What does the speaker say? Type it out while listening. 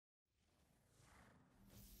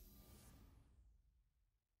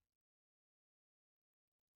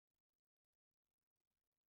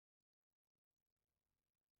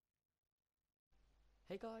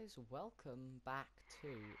Hey guys, welcome back to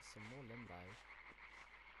some more Limbo.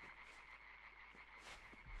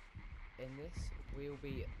 In this, we'll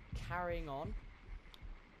be carrying on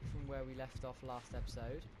from where we left off last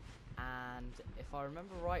episode. And if I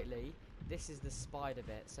remember rightly, this is the spider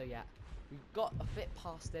bit. So yeah, we got a bit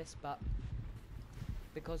past this, but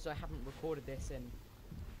because I haven't recorded this in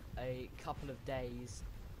a couple of days,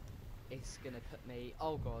 it's going to put me...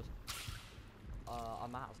 Oh god.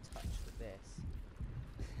 I'm out of touch with this.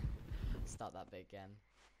 Start that bit again.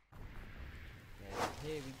 Yeah,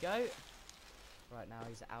 here we go. Right now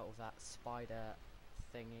he's out of that spider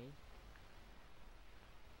thingy.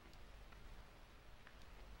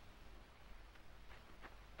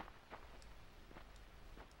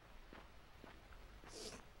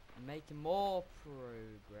 Making more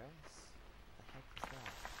progress. What the heck is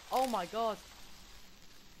that? Oh my god!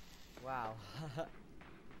 Wow.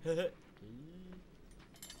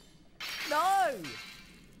 No!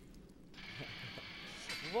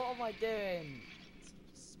 What am I doing?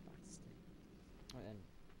 Right then.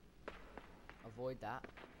 Avoid that.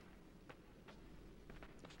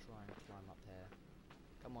 Try and climb up here.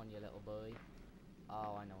 Come on, you little boy.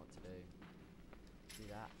 Oh, I know what to do. Do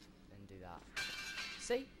that, then do that.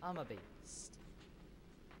 See? I'm a beast.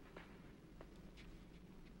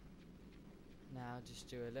 Now just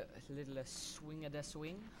do a little swing of the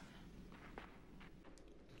swing.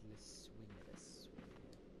 Little swing of the swing.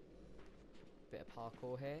 Bit of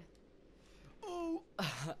parkour here. Oh!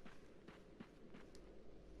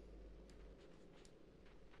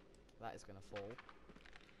 That is gonna fall.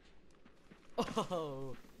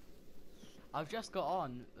 Oh! I've just got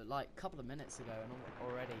on like a couple of minutes ago, and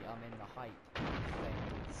already I'm in the hype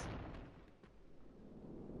things.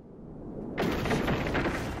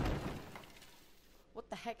 What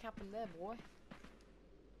the heck happened there, boy?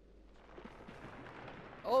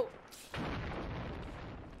 Oh!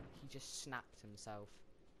 He just snapped himself.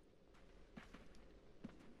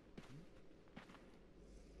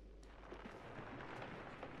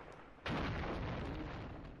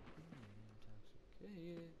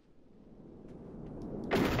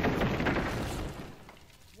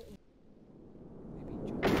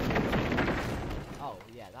 Oh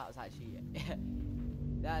yeah, that was actually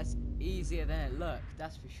that's easier than it looked,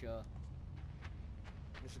 that's for sure.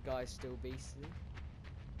 This guy's still beastly.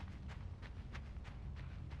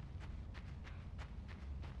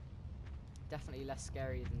 Definitely less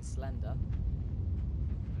scary than Slender.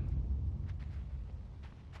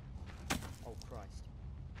 Oh Christ.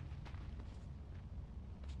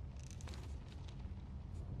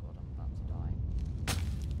 Oh god, I'm about to die.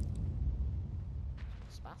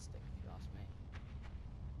 Spastic, if you ask me.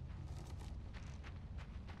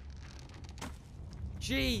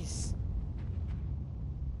 Jeez!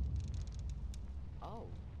 Oh.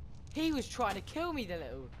 He was trying to kill me, the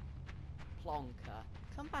little plonker.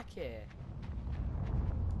 Come back here.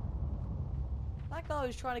 That guy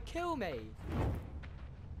was trying to kill me.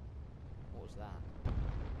 What was that?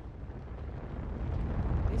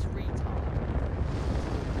 This retard.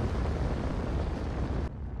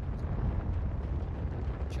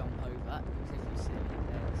 Jump over, because if you see it,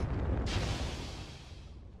 there's...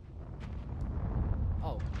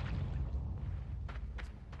 Oh.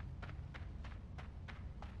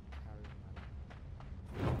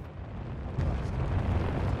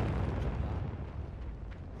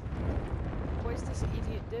 What is this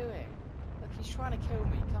idiot doing? Look, he's trying to kill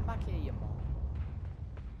me. Come back here, you mom.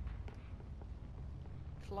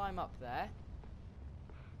 Climb up there.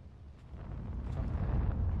 Jump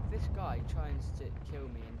here. This guy tries to kill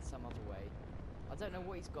me in some other way. I don't know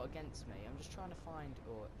what he's got against me. I'm just trying to find,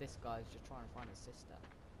 or this guy's just trying to find his sister.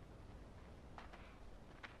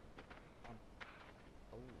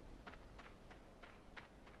 Oh.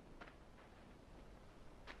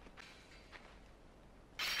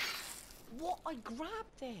 What? I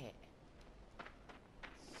grabbed it!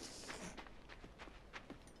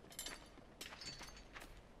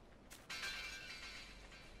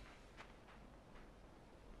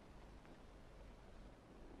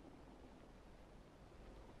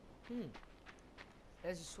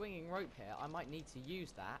 There's a swinging rope here. I might need to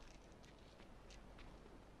use that.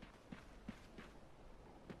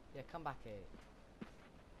 Yeah, come back here.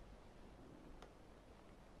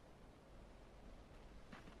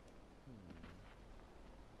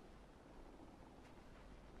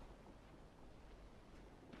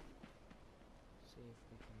 See if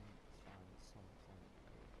we can find something over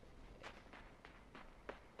here.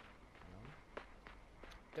 No?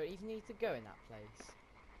 Don't even need to go in that place.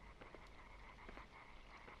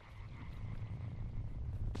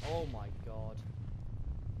 Oh my god.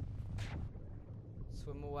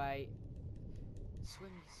 Swim away.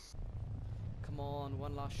 swim. Come on,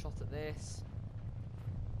 one last shot at this.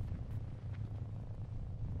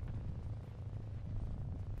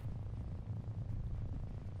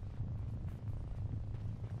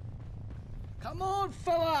 Come on,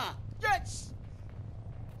 fella! Yes!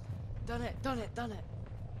 Done it, done it, done it.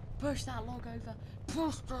 Push that log over.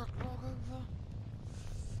 Push that log over.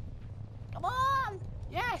 Come on!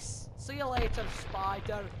 Yes! See you later,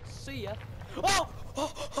 spider. See ya. Oh!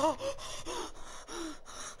 Oh! Oh!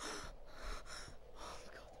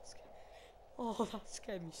 Oh my god, that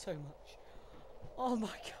scared me so much. Oh my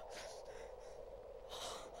god.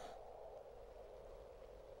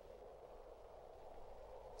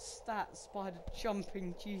 That spider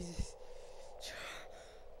jumping, Jesus.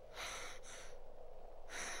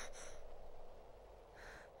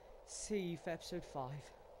 See you for episode 5.